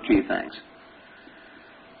 absolute key things.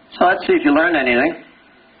 So let's see if you learned anything.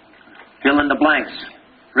 Fill in the blanks.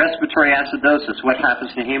 Respiratory acidosis, what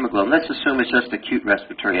happens to hemoglobin? Let's assume it's just acute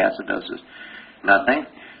respiratory acidosis. Nothing.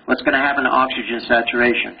 What's going to happen to oxygen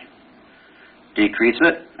saturation? Decrease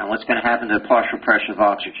it. And what's going to happen to the partial pressure of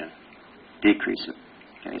oxygen? Decrease it.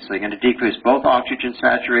 Okay, so you're going to decrease both oxygen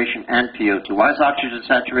saturation and PO2. Why is oxygen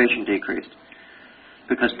saturation decreased?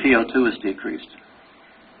 Because PO2 is decreased.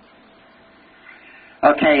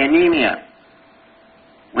 Okay, anemia.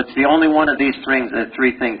 What's the only one of these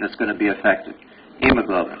three things that's going to be affected?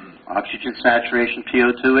 Hemoglobin. Oxygen saturation,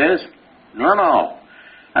 PO2 is normal.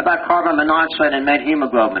 How about carbon monoxide and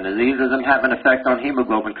methemoglobin? Does either of them have an effect on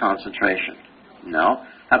hemoglobin concentration? No.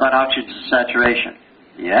 How about oxygen saturation?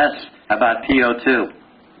 Yes. How about PO2?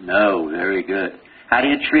 No. Very good. How do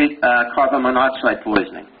you treat carbon monoxide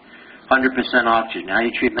poisoning? 100% oxygen. How do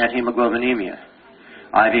you treat methemoglobinemia?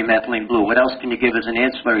 IV methylene blue. What else can you give as an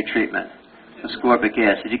ancillary treatment? Ascorbic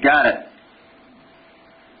acid. You got it.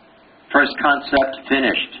 First concept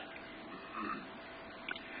finished.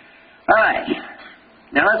 All right.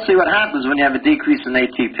 Now let's see what happens when you have a decrease in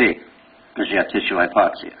ATP, because you have tissue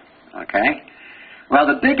hypoxia. Okay? Well,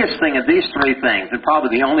 the biggest thing of these three things, and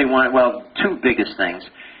probably the only one, well, two biggest things,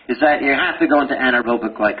 is that you have to go into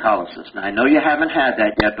anaerobic glycolysis. Now, I know you haven't had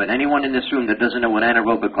that yet, but anyone in this room that doesn't know what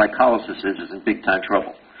anaerobic glycolysis is in big-time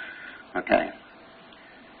trouble. Okay?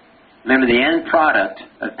 Remember, the end product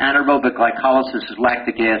of anaerobic glycolysis is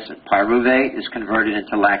lactic acid. Pyruvate is converted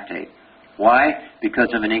into lactate. Why? Because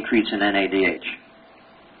of an increase in NADH.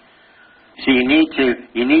 So you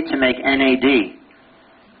need to make NAD,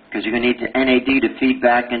 because you're going to need the NAD to feed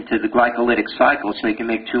back into the glycolytic cycle so you can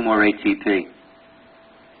make 2 more ATP.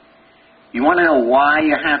 You want to know why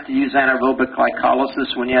you have to use anaerobic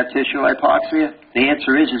glycolysis when you have tissue hypoxia? The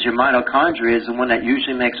answer is your mitochondria is the one that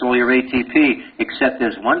usually makes all your ATP, except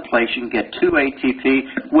there's one place you can get 2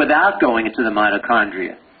 ATP without going into the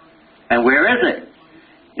mitochondria. And where is it?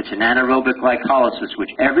 It's an anaerobic glycolysis, which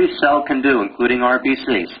every cell can do, including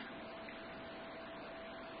RBCs.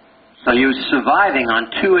 So you're surviving on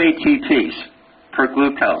 2 ATPs per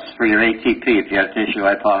glucose for your ATP if you have tissue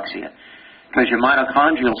hypoxia, because your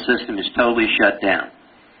mitochondrial system is totally shut down.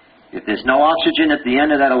 If there's no oxygen at the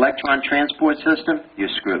end of that electron transport system, you're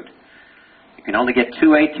screwed. You can only get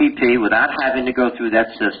 2 ATP without having to go through that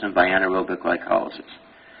system by anaerobic glycolysis.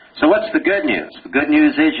 So what's the good news? The good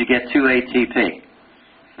news is you get 2 ATP.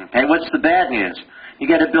 Okay, what's the bad news? You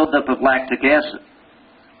get a buildup of lactic acid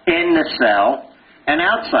in the cell and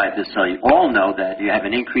outside the cell. You all know that you have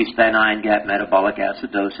an increased anion gap metabolic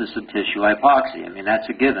acidosis and tissue hypoxia. I mean, that's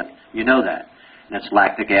a given. You know that. And that's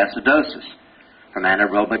lactic acidosis from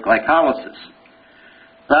anaerobic glycolysis.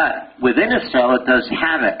 But within a cell, it does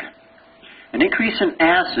havoc. An increase in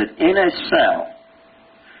acid in a cell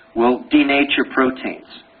will denature proteins.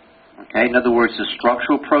 Okay? In other words, the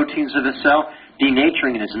structural proteins of a cell,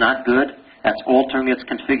 denaturing it is not good. That's altering its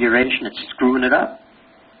configuration. It's screwing it up.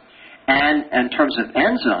 And in terms of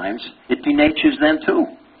enzymes, it denatures them too.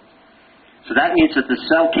 So that means that the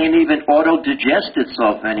cell can't even auto-digest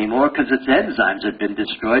itself anymore because its enzymes have been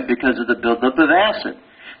destroyed because of the buildup of acid.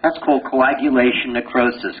 That's called coagulation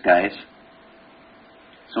necrosis, guys.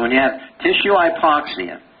 So when you have tissue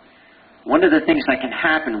hypoxia, one of the things that can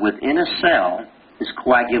happen within a cell is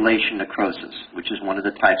coagulation necrosis, which is one of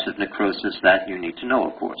the types of necrosis that you need to know,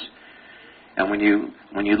 of course. And when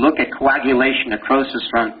you look at coagulation necrosis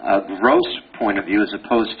from a gross point of view as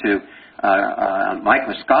opposed to a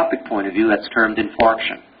microscopic point of view, that's termed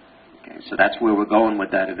infarction. Okay, so that's where we're going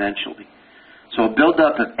with that eventually. So a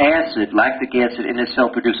buildup of acid, lactic acid in a cell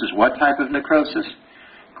produces what type of necrosis?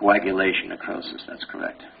 Coagulation necrosis, that's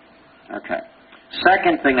correct. Okay.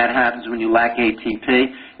 Second thing that happens when you lack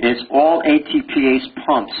ATP is all ATPase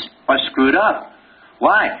pumps are screwed up.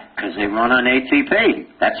 Why? Because they run on ATP.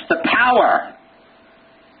 That's the power.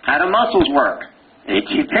 How do muscles work?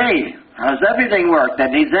 ATP. How does everything work that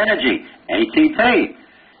needs energy? ATP.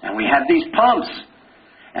 And we have these pumps.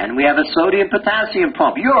 And we have a sodium-potassium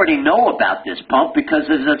pump. You already know about this pump because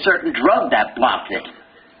there's a certain drug that blocks it.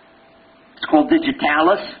 It's called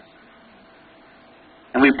digitalis.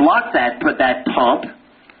 And we block that pump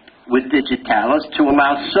with digitalis to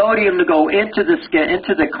allow sodium to go into the skin,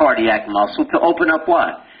 into the cardiac muscle to open up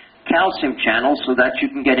what? Calcium channels so that you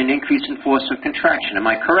can get an increase in force of contraction. Am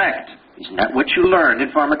I correct? Isn't that what you learned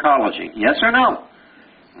in pharmacology? Yes or no?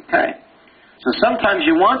 Okay. So sometimes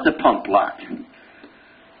you want the pump blocked.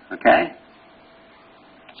 Okay.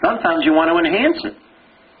 Sometimes you want to enhance it.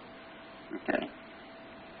 Okay.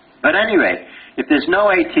 But anyway, if there's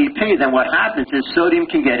no ATP, then what happens is sodium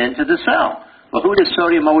can get into the cell. Well, who does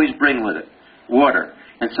sodium always bring with it? Water.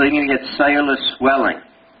 And so you're going to get cellular swelling.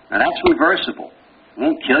 Now, that's reversible. It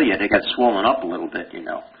won't kill you. They get swollen up a little bit, you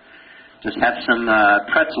know. Just have some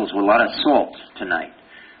pretzels with a lot of salt tonight.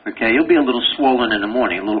 Okay, you'll be a little swollen in the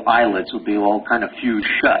morning. Little eyelids will be all kind of fused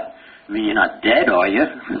shut. I mean, you're not dead, are you?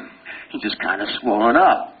 You're just kind of swollen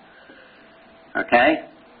up. Okay?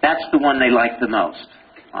 That's the one they like the most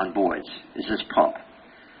on boys, is this pump.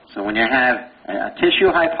 So when you have a tissue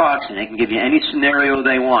hypoxia, they can give you any scenario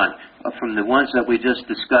they want from the ones that we just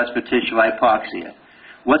discussed for tissue hypoxia.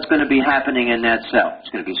 What's going to be happening in that cell? It's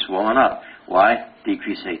going to be swollen up. Why?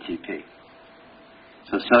 Decreased ATP.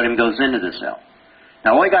 So sodium goes into the cell.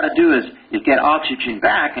 Now all you got to do is get oxygen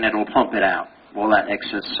back and it'll pump it out. All that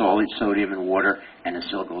excess solid sodium and water, and the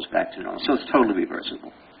cell goes back to normal. So it's totally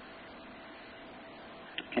reversible.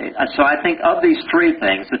 Okay, so I think of these three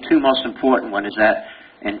things, the two most important one is that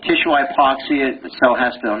in tissue hypoxia, the cell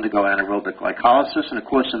has to undergo anaerobic glycolysis, and of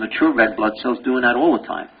course the mature red blood cells doing that all the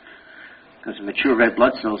time. because mature red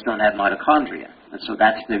blood cells don't have mitochondria. And so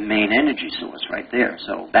that's the main energy source right there.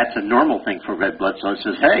 So that's a normal thing for red blood cells. It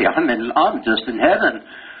says, hey, I'm just in heaven.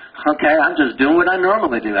 Okay, I'm just doing what I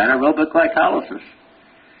normally do, anaerobic glycolysis.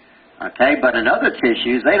 Okay, but in other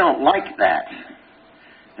tissues, they don't like that.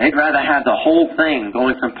 They'd rather have the whole thing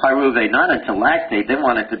going from pyruvate not into lactate. They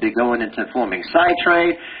want it to be going into forming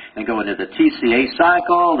citrate and go into the TCA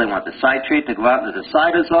cycle. They want the citrate to go out into the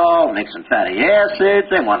cytosol, make some fatty acids.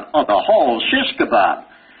 They want the whole shish kebab,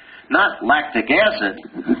 not lactic acid.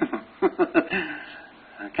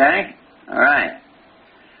 Okay? All right.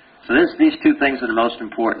 So these two things are the most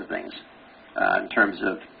important things in terms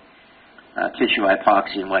of tissue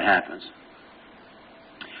hypoxia and what happens.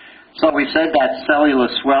 So we said that cellular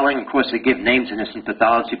swelling, of course they give names in this in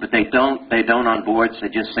pathology, but they don't on boards. They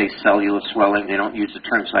just say cellular swelling. They don't use the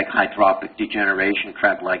terms like hydropic degeneration,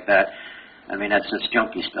 crap like that. I mean, that's just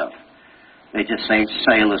junky stuff. They just say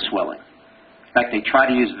cellular swelling. In fact, they try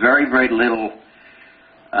to use very, very little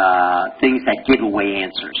things that give away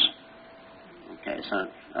answers. Okay, so,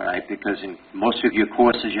 all right, because in most of your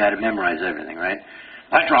courses you had to memorize everything, right?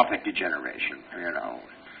 Hydropic degeneration, you know.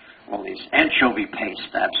 All these anchovy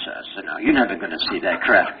paste abscess. You're never going to see that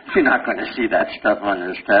crap. You're not going to see that stuff on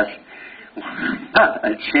this test. Not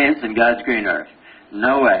a chance in God's green earth.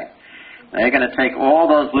 No way. They're going to take all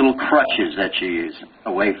those little crutches that you use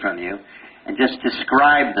away from you and just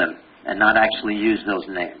describe them and not actually use those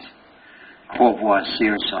names.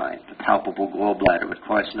 Courvoisier sign, the palpable gallbladder with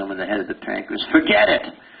carcinoma in the head of the pancreas. Forget it.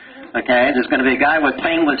 Okay, there's going to be a guy with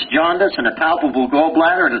painless jaundice and a palpable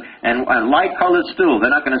gallbladder and light-colored stool. They're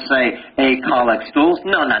not going to say acolic stools.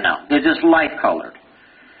 No. They're just light-colored.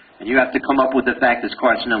 And you have to come up with the fact there's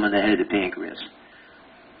carcinoma in the head of the pancreas.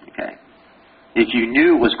 Okay. If you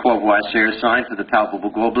knew it was Courvoisier sign for the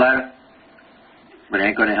palpable gallbladder, but it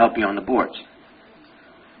ain't going to help you on the boards.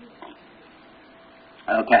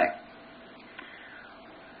 Okay.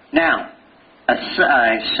 Now, a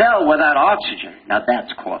cell without oxygen. Now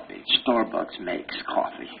that's coffee. Starbucks makes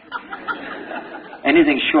coffee.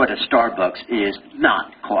 Anything short of Starbucks is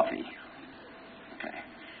not coffee. Okay.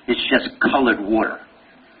 It's just colored water.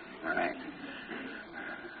 All right.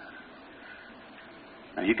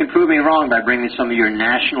 Now you can prove me wrong by bringing me some of your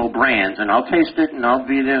national brands, and I'll taste it and I'll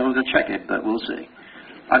be able to check it, but we'll see.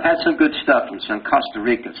 I've had some good stuff from some Costa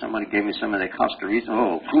Rica. Somebody gave me some of their Costa Rica.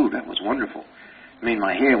 Oh, food, that was wonderful. I mean,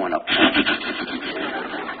 my hair went up. This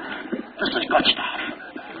is good stuff.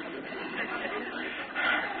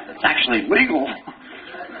 It's actually legal.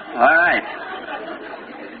 All right.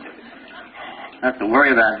 You don't have to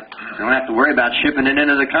worry about shipping it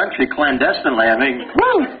into the country clandestinely. I mean,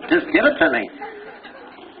 woo, just give it to me.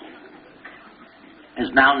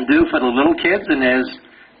 There's Mountain Dew for the little kids, and there's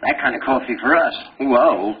that kind of coffee for us.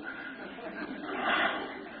 Whoa.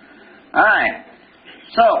 All right.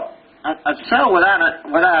 So, a cell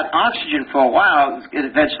without oxygen for a while,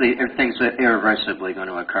 eventually things are irreversibly going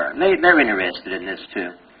to occur. They're interested in this too.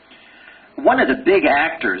 One of the big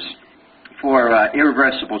actors for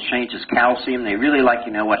irreversible change is calcium. They really like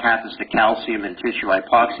to know what happens to calcium in tissue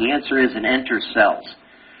hypoxia. The answer is it enters cells.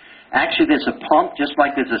 Actually, there's a pump, just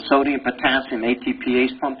like there's a sodium-potassium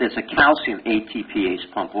ATPase pump, there's a calcium ATPase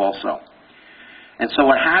pump also. And so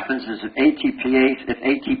what happens is if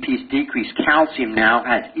ATPs decrease, calcium now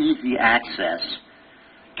has easy access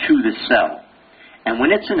to the cell. And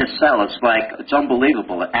when it's in a cell, it's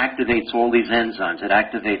unbelievable. It activates all these enzymes. It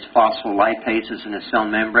activates phospholipases in the cell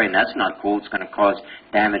membrane. That's not cool. It's going to cause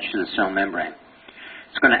damage to the cell membrane.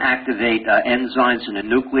 It's going to activate enzymes in the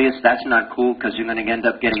nucleus. That's not cool because you're going to end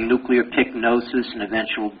up getting nuclear pycnosis and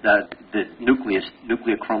eventually the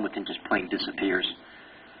nuclear chromatin just plain disappears.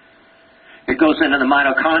 It goes into the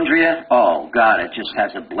mitochondria. Oh, God, it just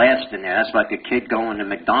has a blast in there. That's like a kid going to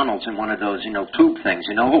McDonald's in one of those, tube things.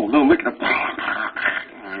 Oh, no, look at it.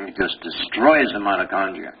 It just destroys the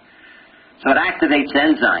mitochondria. So it activates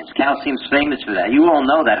enzymes. Calcium's famous for that. You all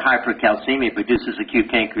know that hypercalcemia produces acute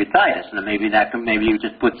pancreatitis. And maybe you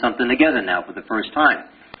just put something together now for the first time.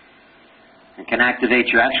 It can activate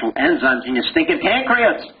your actual enzymes in your stinking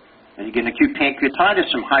pancreas. And you get an acute pancreatitis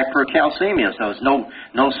from hypercalcemia. So it's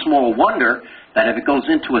no small wonder that if it goes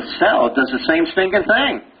into a cell, it does the same stinking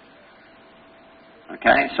thing.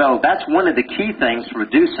 Okay, so that's one of the key things for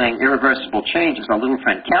reducing irreversible change is our little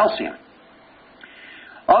friend calcium.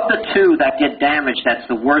 Of the two that get damaged, that's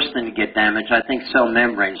the worst thing to get damaged. I think cell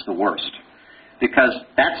membrane is the worst. Because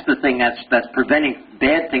that's the thing that's preventing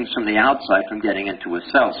bad things from the outside from getting into a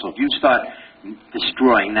cell. So if you start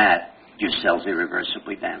destroying that, your cell's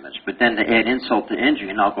irreversibly damaged. But then to add insult to injury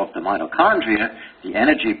and knock off the mitochondria, the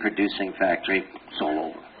energy-producing factory, it's all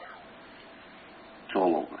over. It's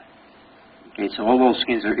all over. Okay, so all those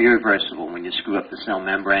things are irreversible when you screw up the cell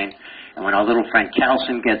membrane. And when our little friend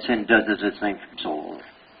calcium gets in, does its thing, it's all over.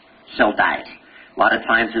 Cell dies. A lot of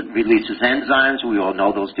times it releases enzymes. We all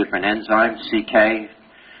know those different enzymes, CK,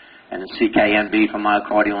 and the CKMB for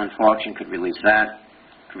myocardial infarction could release that.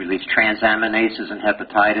 Could release transaminases in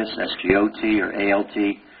hepatitis, SGOT or ALT,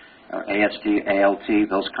 or AST, ALT,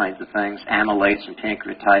 those kinds of things. Amylates and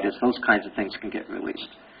pancreatitis, those kinds of things can get released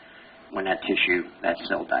when that tissue, that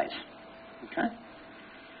cell dies. Okay?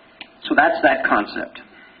 So that's that concept.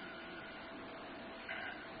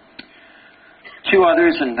 Two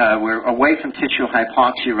others, and we're away from tissue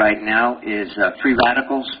hypoxia right now, is free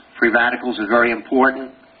radicals. Free radicals are very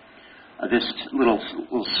important. This little,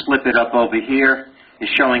 we'll slip it up over here, is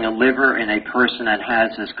showing a liver in a person that has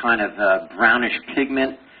this kind of brownish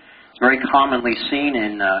pigment. It's very commonly seen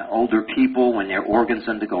in older people when their organs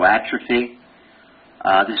undergo atrophy.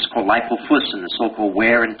 This is called lipofuscin, the so-called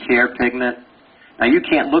wear and tear pigment. Now, you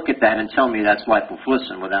can't look at that and tell me that's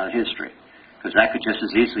lipofuscin without history, because that could just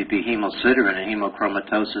as easily be hemosiderin and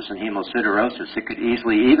hemochromatosis and hemosiderosis. It could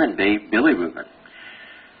easily even be bilirubin.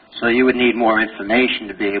 So you would need more information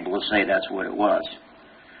to be able to say that's what it was.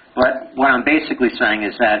 But what I'm basically saying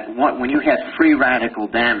is that when you have free radical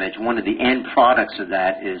damage, one of the end products of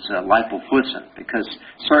that is lipofuscin, because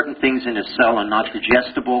certain things in a cell are not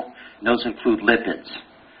digestible. Those include lipids.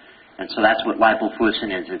 And so that's what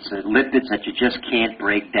lipofuscin is. It's lipids that you just can't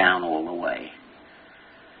break down all the way.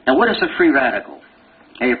 Now, what is a free radical?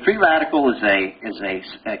 Okay, a free radical is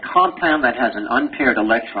a compound that has an unpaired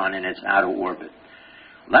electron in its outer orbit.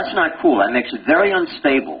 Well, that's not cool. That makes it very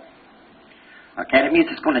unstable. Okay, that means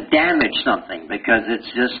it's going to damage something because it's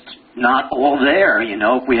just not all there, you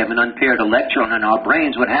know. If we have an unpaired electron in our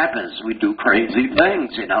brains, what happens? We do crazy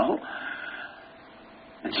things, you know.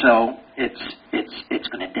 And so it's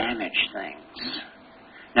going to damage things.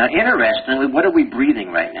 Now, interestingly, what are we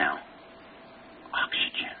breathing right now?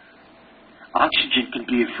 Oxygen. Oxygen can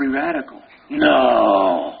be a free radical.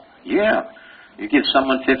 No. Yeah. You give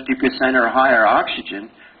someone 50% or higher oxygen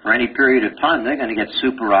for any period of time, they're going to get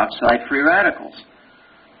superoxide free radicals.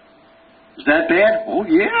 Is that bad? Oh,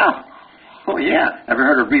 yeah. Oh, yeah. Ever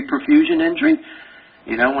heard of reperfusion injury?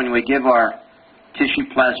 You know, when we give our tissue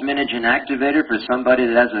plasminogen activator for somebody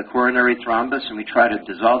that has a coronary thrombus and we try to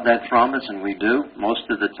dissolve that thrombus, and we do most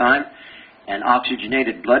of the time, and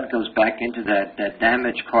oxygenated blood goes back into that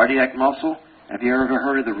damaged cardiac muscle. Have you ever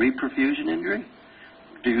heard of the reperfusion injury?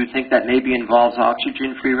 Do you think that maybe involves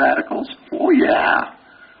oxygen-free radicals? Oh, yeah.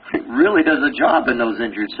 It really does a job in those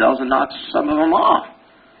injured cells and knocks some of them off.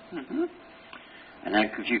 Mm-hmm. And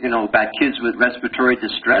then if you know about kids with respiratory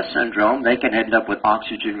distress syndrome, they can end up with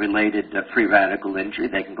oxygen-related free radical injury.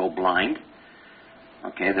 They can go blind.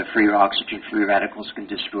 Okay, the oxygen-free radicals can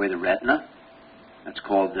destroy the retina. That's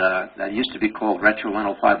called, that used to be called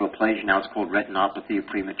retrolental fibroplasia. Now it's called retinopathy of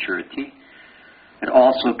prematurity. It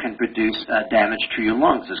also can produce damage to your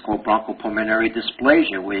lungs. It's called bronchopulmonary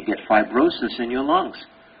dysplasia, where you get fibrosis in your lungs.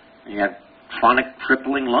 And you have chronic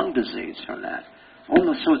crippling lung disease from that.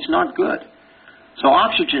 Oh, so it's not good. So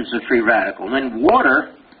oxygen's a free radical. And then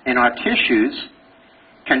water in our tissues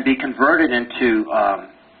can be converted into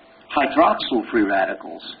hydroxyl free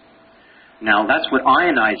radicals. Now, that's what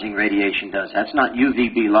ionizing radiation does. That's not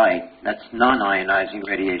UVB light. That's non-ionizing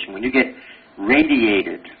radiation. When you get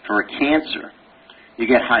radiated for a cancer, you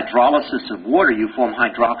get hydrolysis of water, you form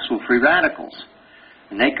hydroxyl free radicals.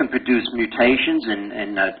 And they can produce mutations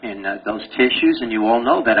in those tissues, and you all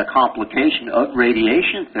know that a complication of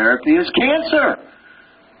radiation therapy is cancer.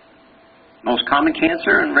 Most common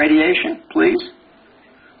cancer in radiation, please?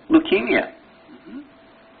 Leukemia.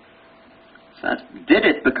 So that did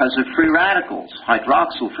it because of free radicals,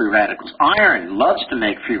 hydroxyl free radicals. Iron loves to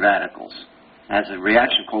make free radicals. It has a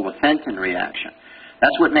reaction called the Fenton reaction.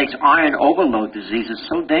 That's what makes iron overload diseases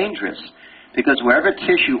so dangerous, because wherever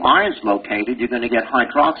tissue iron's located, you're going to get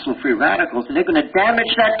hydroxyl free radicals, and they're going to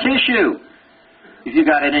damage that tissue. If you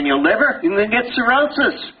got it in your liver, you're going to get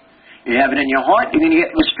cirrhosis. You have it in your heart, you're going to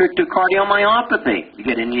get restrictive cardiomyopathy. You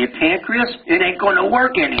get it in your pancreas, it ain't going to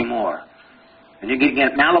work anymore. And you're going to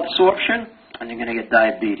get malabsorption, and you're going to get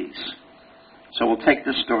diabetes. So we'll take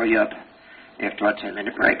this story up after our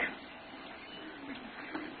 10-minute break.